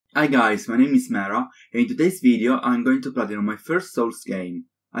Hi guys, my name is Mera, and in today's video I'm going to platinum my first Souls game.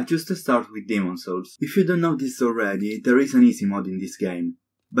 I choose to start with Demon Souls. If you don't know this already, there is an easy mod in this game.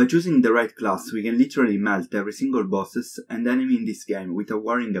 By choosing the right class we can literally melt every single bosses and enemy in this game without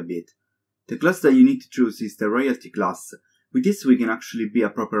worrying a bit. The class that you need to choose is the Royalty class. With this we can actually be a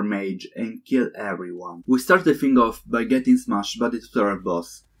proper mage and kill everyone. We start the thing off by getting smashed by the tutorial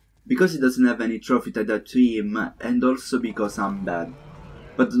boss, because he doesn't have any trophy tied up to him and also because I'm bad.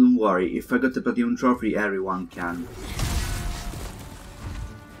 But don't worry, if I got the platinum trophy everyone can.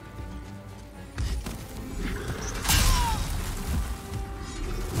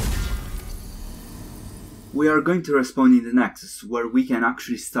 We are going to respawn in the Nexus, where we can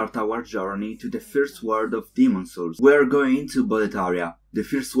actually start our journey to the first world of Demon Souls. We are going into Boletaria, the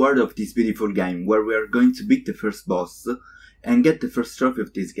first world of this beautiful game, where we are going to beat the first boss and get the first trophy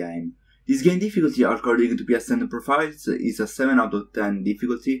of this game. This game difficulty, according to PSN profiles, is a 7 out of 10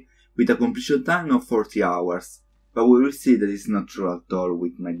 difficulty with a completion time of 40 hours, but we will see that it's not true at all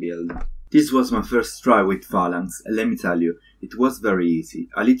with my build. This was my first try with Phalanx, and let me tell you, it was very easy.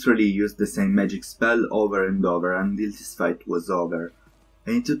 I literally used the same magic spell over and over until this fight was over,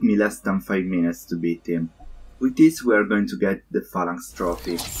 and it took me less than 5 minutes to beat him. With this we are going to get the Phalanx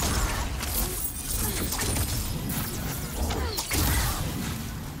trophy.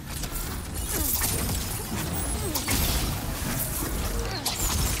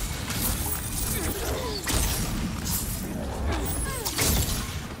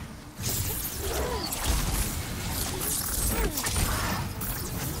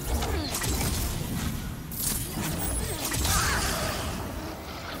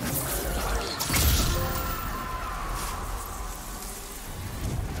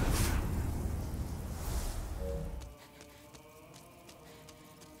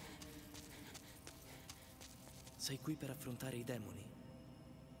 Sei qui per affrontare I demoni.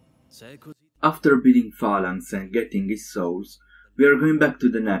 Se è così... After beating Phalanx and getting his souls, we are going back to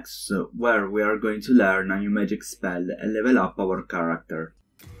the Nexus, where we are going to learn a new magic spell and level up our character.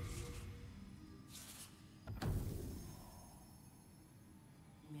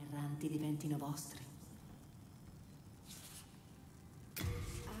 I erranti diventino vostri.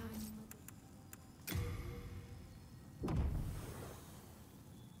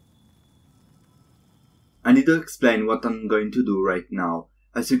 I need to explain what I'm going to do right now.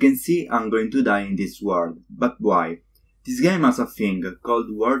 As you can see, I'm going to die in this world. But why? This game has a thing called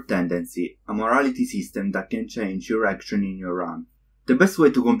World Tendency, a morality system that can change your action in your run. The best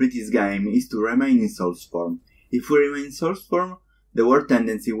way to complete this game is to remain in Souls form. If we remain in Souls form, the World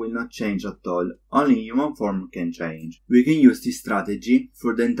Tendency will not change at all, only human form can change. We can use this strategy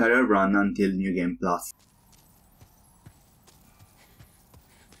for the entire run until New Game Plus.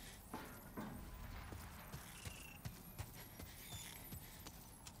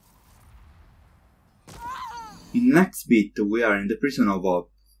 In the next bit we are in the Prison of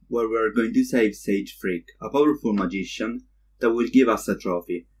Hope, where we are going to save Sage Freak, a powerful magician that will give us a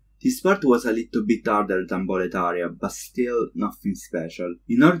trophy. This part was a little bit harder than Boletaria, but still nothing special.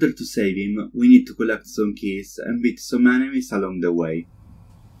 In order to save him, we need to collect some keys and beat some enemies along the way.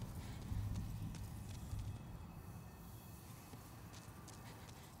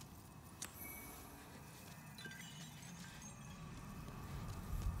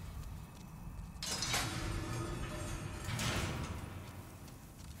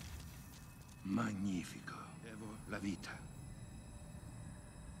 Magnifico. Devo la vita.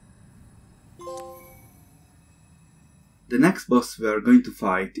 The next boss we are going to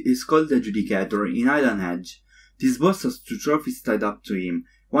fight is called the Adjudicator in Island Edge. This boss has 2 trophies tied up to him.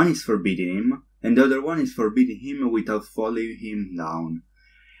 One is for beating him, and the other one is for beating him without falling him down.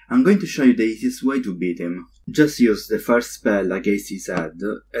 I'm going to show you the easiest way to beat him. Just use the first spell against his head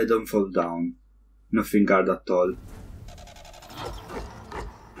and don't fall down. Nothing hard at all.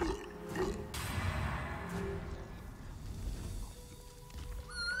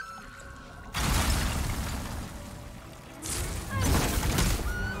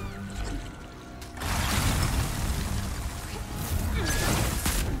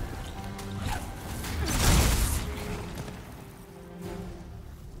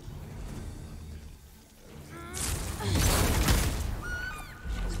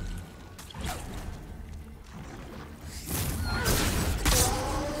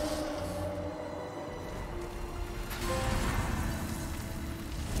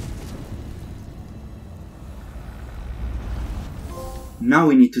 Now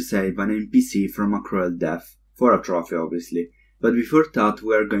we need to save an NPC from a cruel death, for a trophy obviously, but before that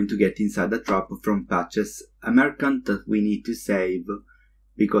we are going to get inside a trap from Patches, a merchant that we need to save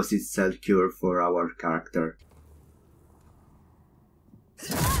because it's self-cure for our character.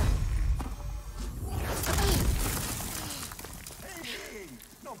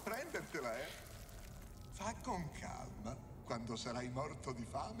 prendertela, eh? Fa con calma. Quando sarai morto di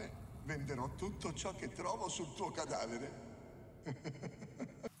fame, venderò tutto ciò che trovo sul tuo cadavere.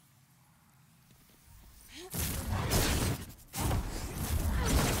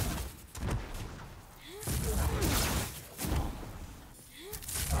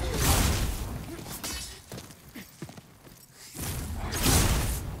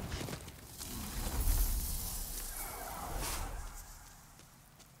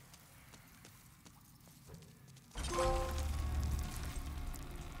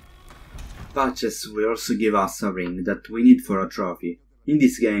 Patches will also give us a ring that we need for a trophy. In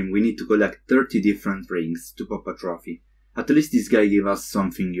this game we need to collect 30 different rings to pop a trophy. At least this guy gave us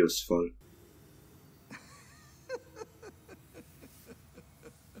something useful.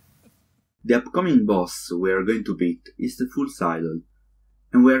 The upcoming boss we are going to beat is the Full Idol,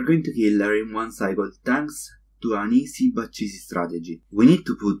 and we are going to kill her in one cycle thanks to an easy but cheesy strategy. We need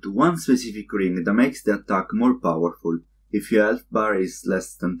to put one specific ring that makes the attack more powerful if your health bar is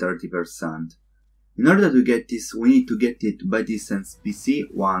less than 30%. In order to get this, we need to get it by this NPC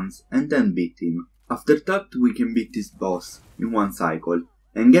once and then beat him. After that, we can beat this boss in one cycle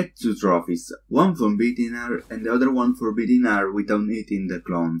and get 2 trophies, one for beating her and the other one for beating her without hitting the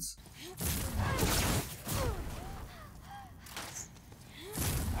clones.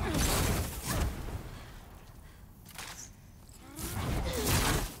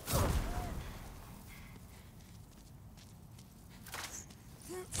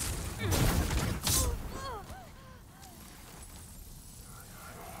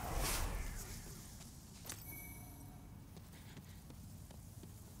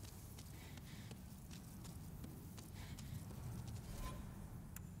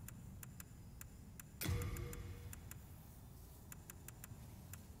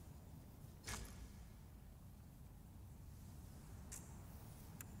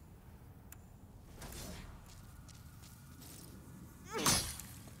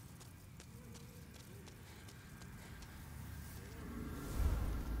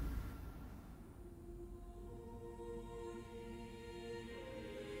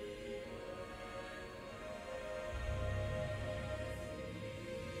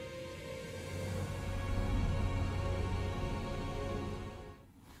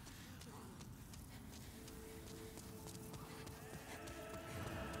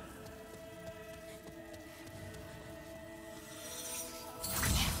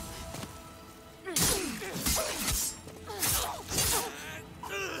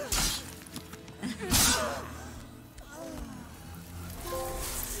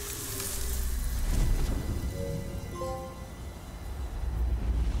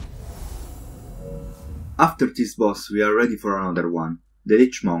 After this boss we are ready for another one, the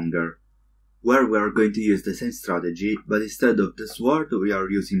Lichmonger, where we are going to use the same strategy, but instead of the sword we are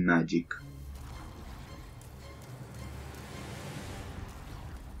using magic.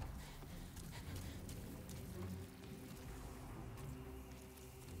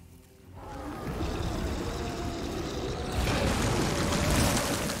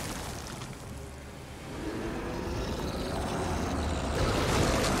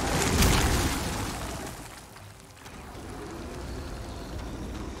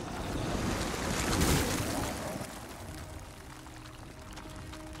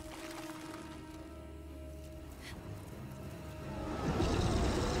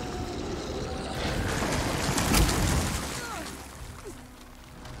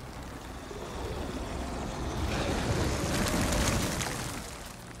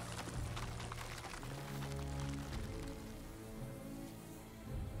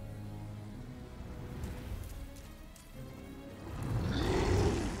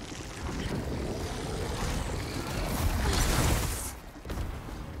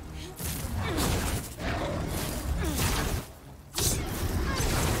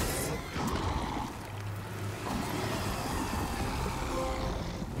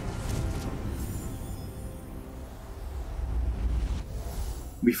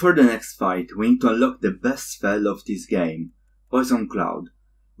 Before the next fight, we need to unlock the best spell of this game, Poison Cloud.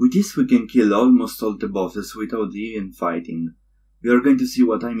 With this we can kill almost all the bosses without even fighting. We are going to see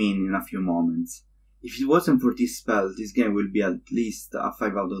what I mean in a few moments. If it wasn't for this spell, this game will be at least a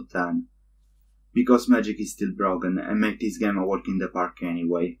 5 out of 10. Because magic is still broken and make this game a walk in the park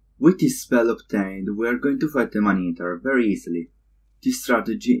anyway. With this spell obtained, we are going to fight the Man-Eater very easily. This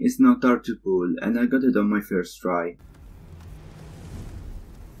strategy is not hard to pull and I got it on my first try.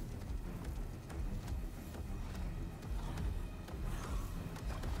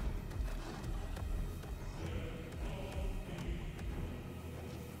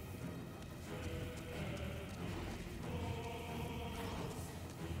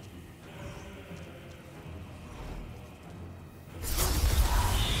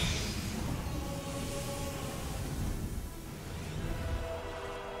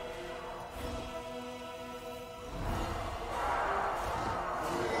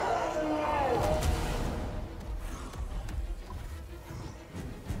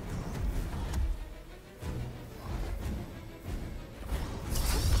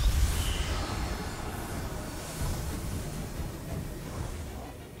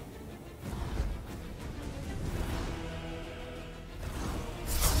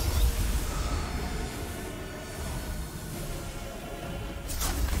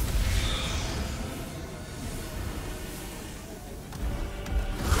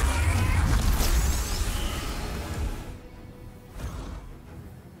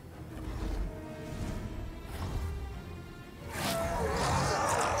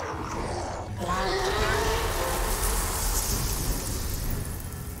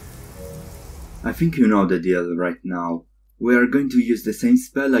 I think you know the deal right now. We are going to use the same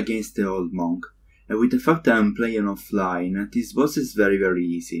spell against the old monk, and with the fact that I'm playing offline, this boss is very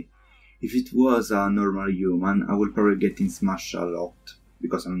easy. If it was a normal human, I would probably get in smashed a lot,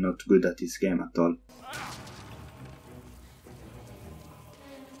 because I'm not good at this game at all.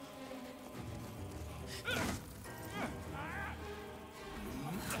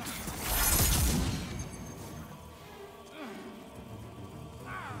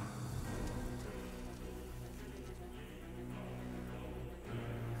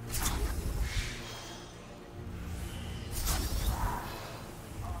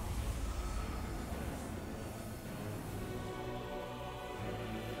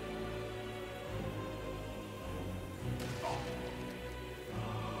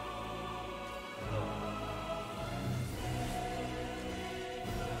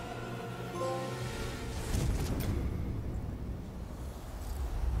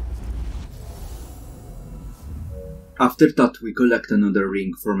 After that we collect another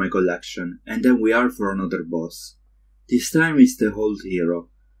ring for my collection, and then we are for another boss. This time is the old hero.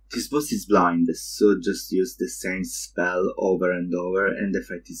 This boss is blind, so just use the same spell over and over and the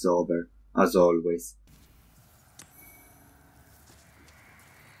fight is over, as always.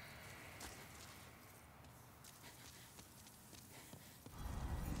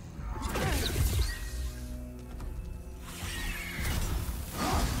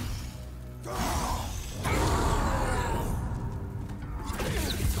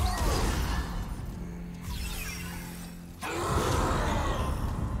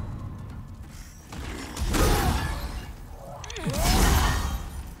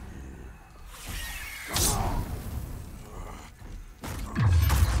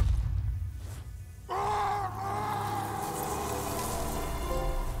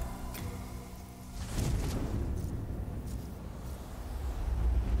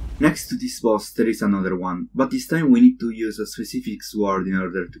 Next to this boss there is another one, but this time we need to use a specific sword in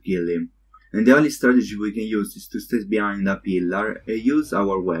order to kill him. And the only strategy we can use is to stay behind a pillar and use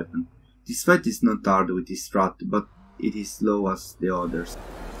our weapon. This fight is not hard with this strat, but it is slow as the others.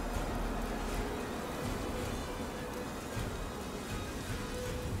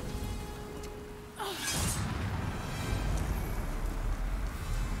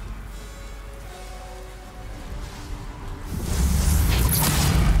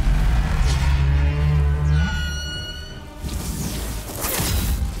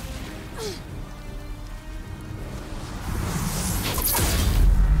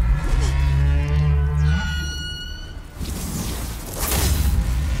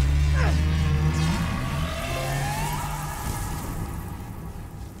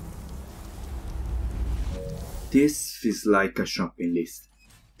 This feels like a shopping list.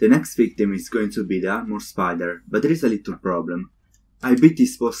 The next victim is going to be the armor spider, but there is a little problem. I beat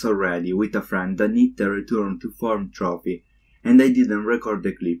this boss already with a friend that needed a return to form trophy, and I didn't record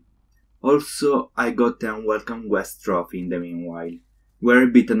the clip. Also, I got the unwelcome quest trophy in the meanwhile, where I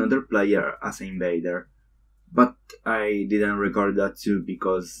beat another player as an invader. But I didn't record that too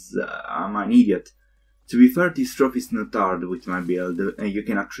because I'm an idiot. To be fair, this trophy is not hard with my build, and you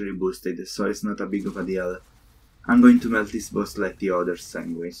can actually boost it, so it's not a big of a deal. I'm going to melt this boss like the others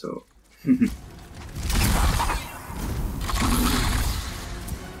anyway, so...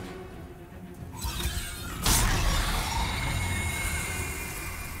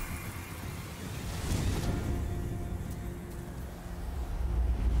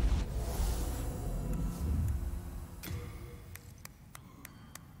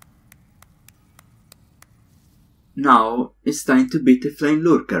 Now, it's time to beat the Flame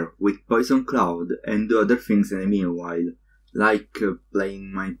Lurker with Poison Cloud and do other things in the meanwhile, like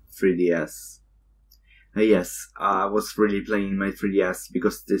playing my 3DS. Yes, I was really playing my 3DS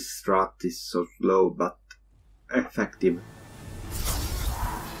because this strat is so slow but effective.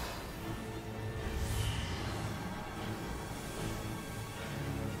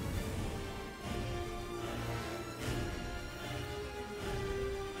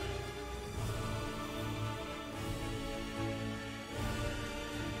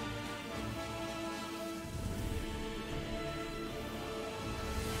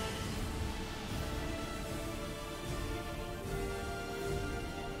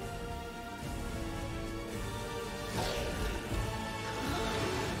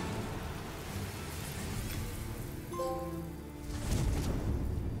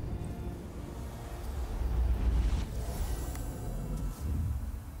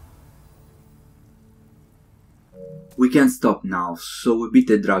 We can't stop now, so we beat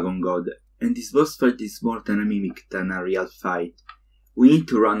the Dragon God, and this boss fight is more than a mimic than a real fight. We need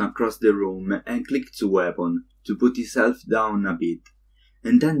to run across the room and click to weapon to put his health down a bit,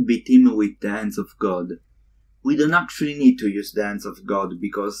 and then beat him with the Hands of God. We don't actually need to use the Hands of God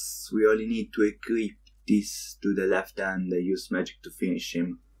because we only need to equip this to the left hand and use magic to finish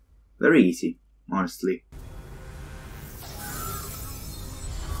him. Very easy, honestly.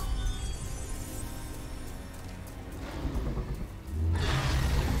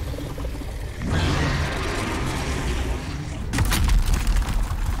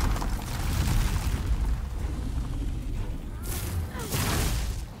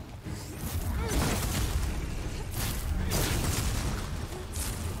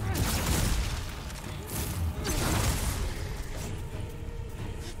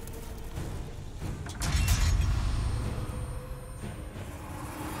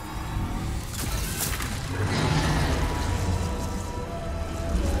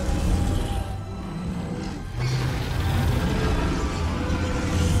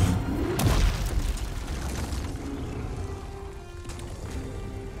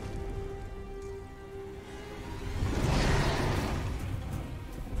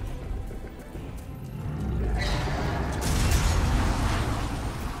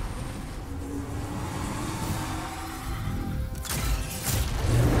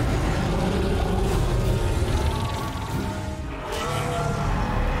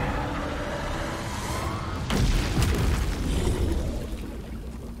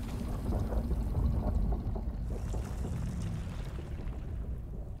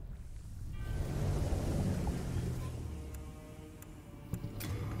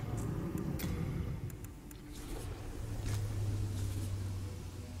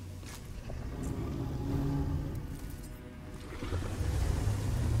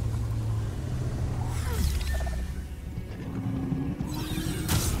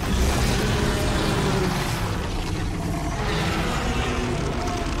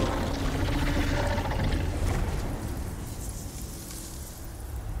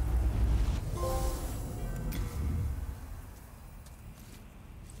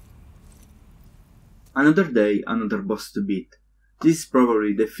 Another day, another boss to beat. This is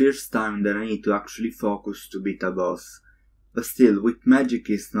probably the first time that I need to actually focus to beat a boss. But still, with magic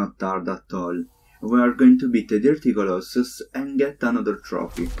it's not hard at all. We are going to beat the Dirty Colossus and get another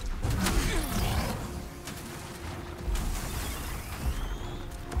trophy.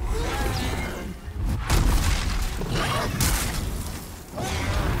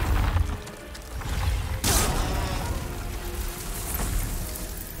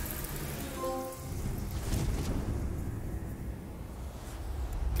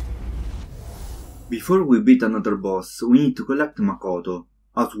 Before we beat another boss, we need to collect Makoto,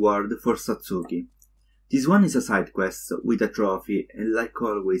 a sword for Satsuki. This one is a side quest with a trophy, and like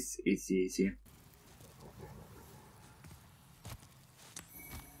always, it's easy.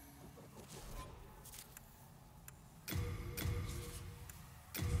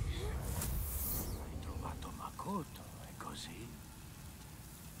 Hai trovato Makoto, è così?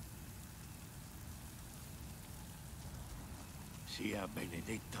 Sia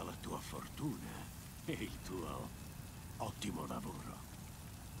benedetta la tua fortuna e il tuo ottimo lavoro.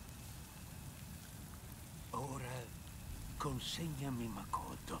 Ora consegnami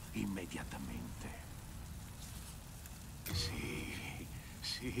Makoto immediatamente. Sì,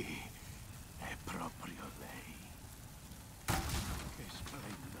 sì, è proprio lei. Che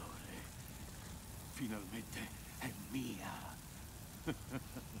splendore. Finalmente è mia.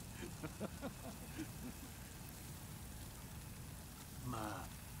 Ma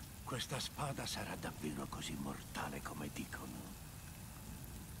questa spada sarà davvero così mortale come dicono?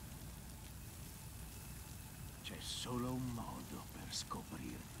 C'è solo un modo per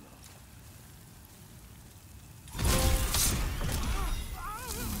scoprirlo.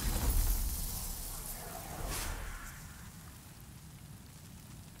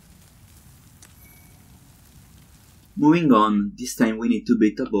 Moving on, this time we need to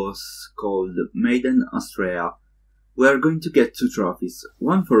beat a boss called Maiden Astrea. We are going to get 2 trophies,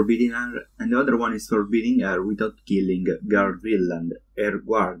 one for beating her and the other one is for beating her without killing Guard Villand, her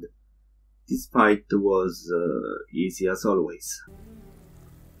guard. This fight was easy as always.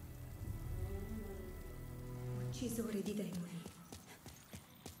 Uccisore di demoni.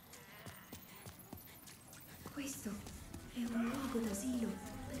 Questo è un luogo d'asilo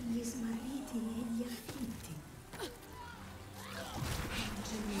per gli smarriti e gli afflitti. Non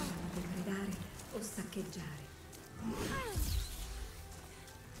c'è nulla da depredare o saccheggiare.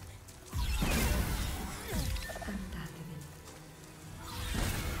 Andatevene.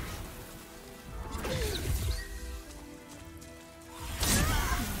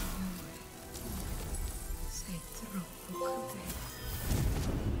 Sei troppo crudele.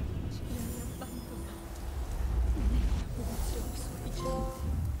 Ci hai abbandonato. Non è una punizione sufficiente.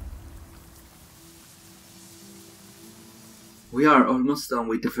 We are almost done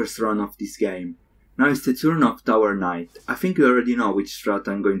with the first run of this game. Now it's the turn of Tower Knight. I think you already know which strat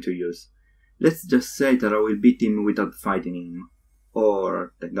I'm going to use. Let's just say that I will beat him without fighting him.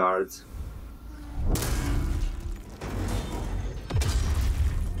 Or the guards.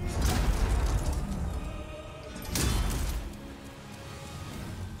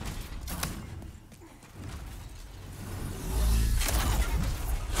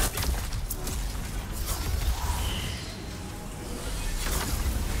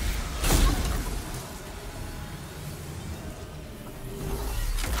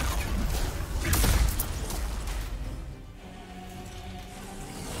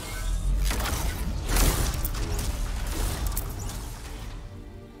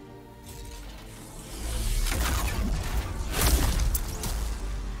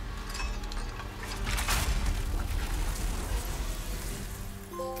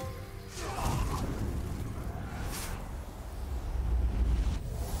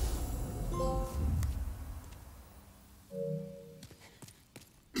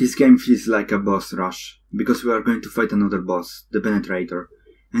 This game feels like a boss rush, because we are going to fight another boss, the Penetrator.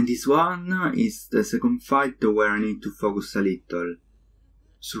 And this one is the second fight where I need to focus a little.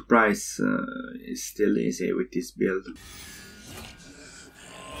 Surprise is still easy with this build.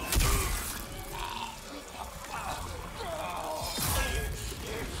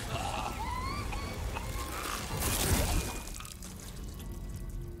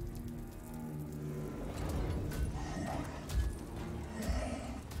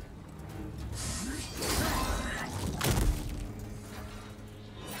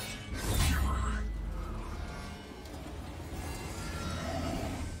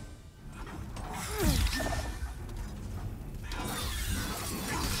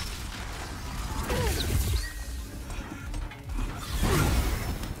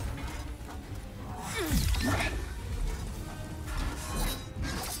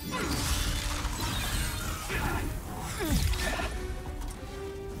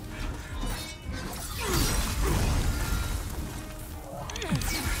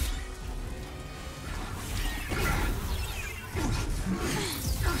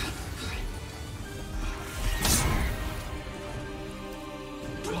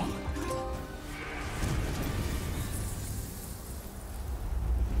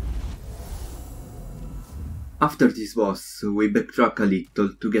 After this boss, we backtrack a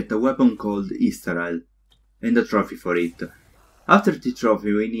little to get a weapon called Easterel, and a trophy for it. After the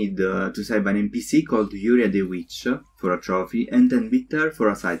trophy we need to save an NPC called Yuria the Witch for a trophy, and then beat her for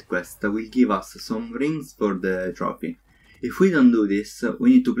a side quest that will give us some rings for the trophy. If we don't do this, we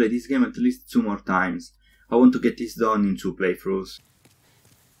need to play this game at least 2 more times. I want to get this done in 2 playthroughs.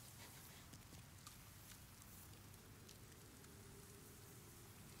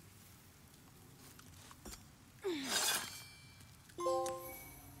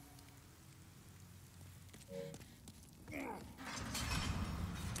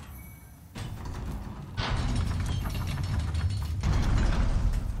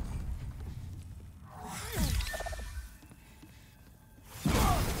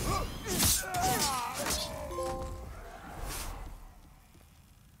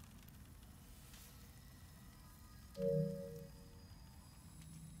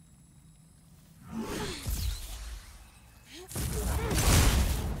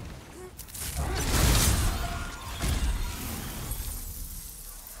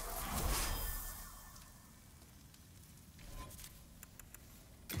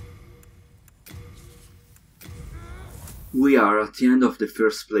 We are at the end of the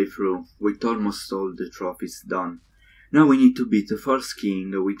first playthrough, with almost all the trophies done. Now we need to beat the false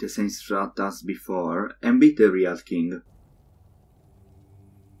king with the same strat as before, and beat the real king.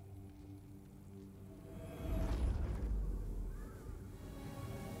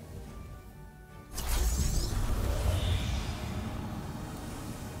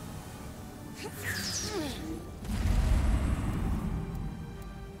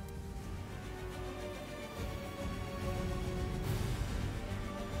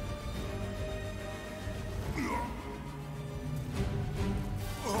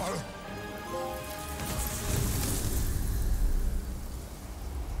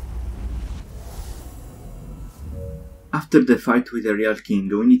 After the fight with the real king,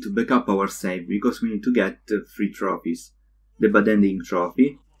 we need to back up our save because we need to get 3 trophies. The Bad Ending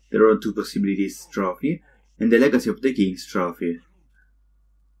trophy, the Road to Possibilities trophy, and the Legacy of the Kings trophy.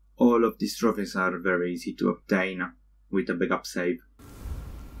 All of these trophies are very easy to obtain with a backup save.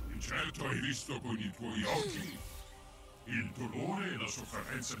 Certo hai visto con i tuoi occhi il dolore e la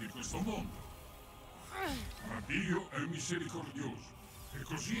sofferenza di questo mondo. Ma Dio è misericordioso e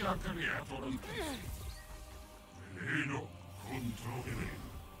così ha creato l'antico. Veleno, contro Elena.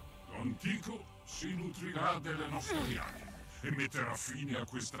 L'antico si nutrirà delle nostre anime e metterà fine a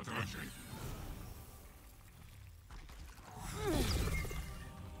questa tragedia.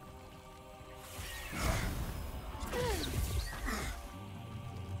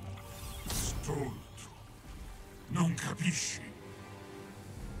 Stolto. Non capisci?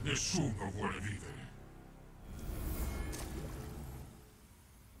 Nessuno vuole vivere.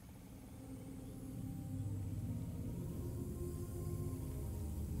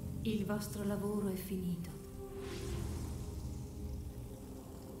 Il vostro lavoro è finito.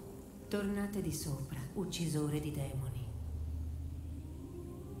 Tornate di sopra, uccisore di demoni.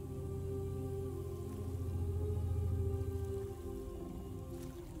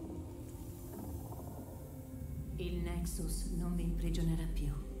 Il Nexus non vi imprigionerà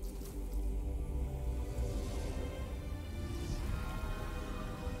più.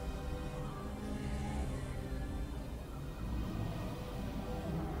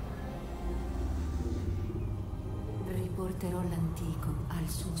 Riporterò l'antico al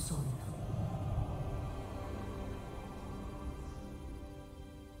suo sonno.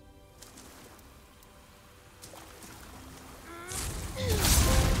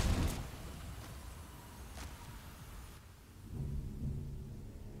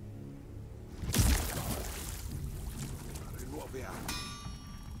 Nuove armi.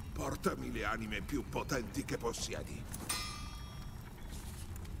 Portami le anime più potenti che possiedi.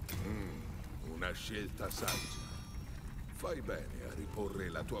 Una scelta saggia. Fai bene a riporre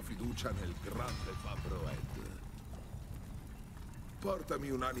la tua fiducia nel grande fabbro Ed.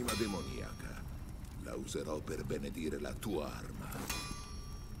 Portami un'anima demoniaca. La userò per benedire la tua arma.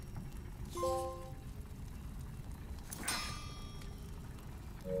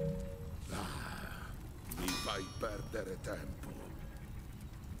 Mi fai perdere tempo.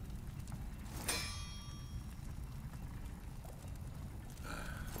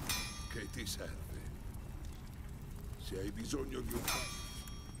 Che ti serve? Se hai bisogno di un...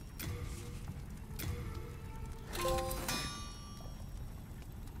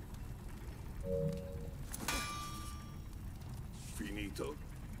 Finito?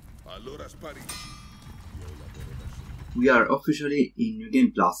 Allora sparisci. Io lavoro da solo. We are officially in New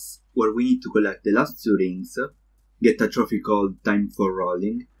Game Plus, where we need to collect the last 2 rings, get a trophy called Time for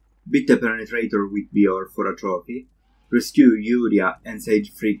Rolling, beat the Penetrator with Bior for a trophy, rescue Yuria and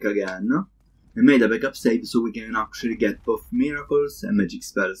Sage Freak again, and made a backup save so we can actually get both Miracles and Magic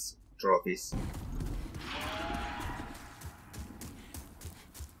Spells trophies.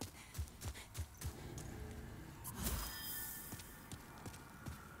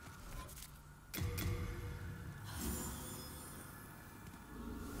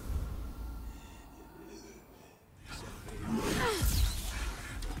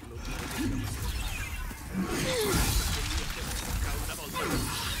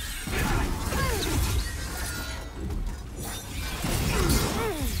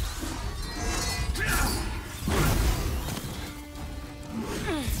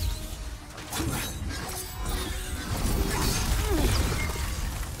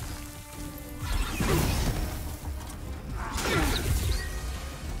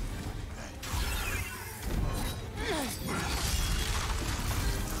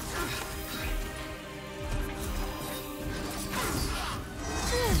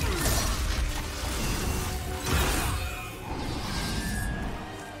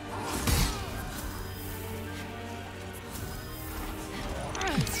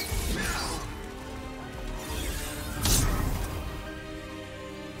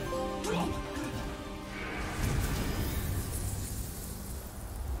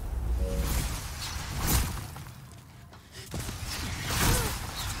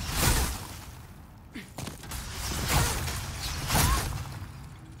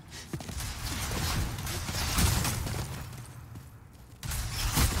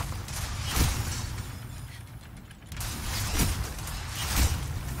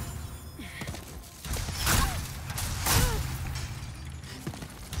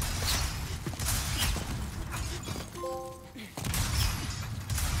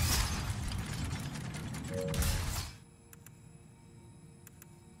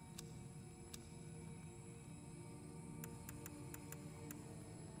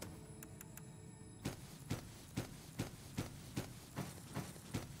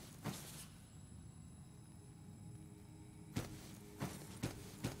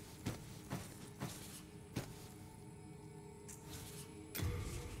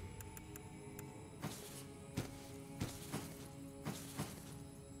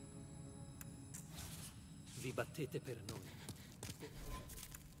 Vi battete per noi.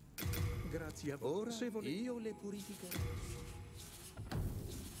 Grazie a voi. Ora io le purificherò.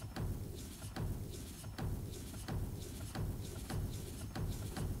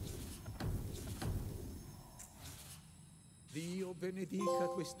 Dio benedica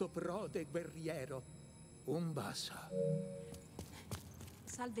questo prode guerriero. Un bacio.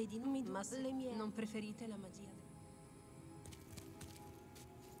 Salve di nomi, ma le mie non preferite la magia.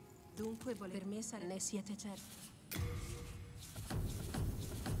 Dunque per me ne siete certi.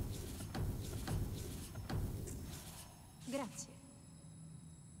 Grazie.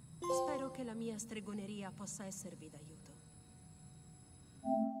 Spero che la mia stregoneria possa esservi d'aiuto.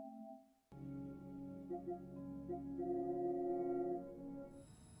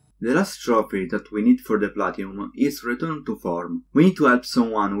 The last trophy that we need for the platinum is Return to Form. We need to help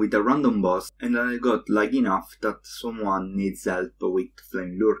someone with a random boss, and I got lucky enough that someone needs help with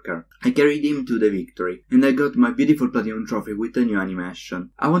Flame Lurker. I carried him to the victory, and I got my beautiful platinum trophy with a new animation.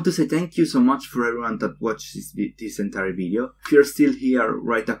 I want to say thank you so much for everyone that watched this entire video. If you're still here,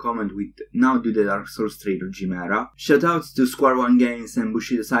 write a comment with "Now do the Dark Souls trilogy Mera." Shoutouts to Square One Games and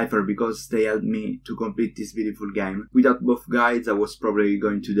Bushido Cypher because they helped me to complete this beautiful game. Without both guides I was probably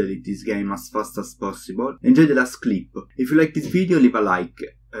going to delete this game as fast as possible. Enjoy the last clip. If you like this video, leave a like,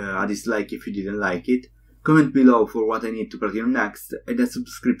 a dislike if you didn't like it, comment below for what I need to platinum next, and a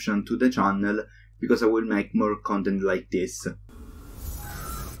subscription to the channel because I will make more content like this.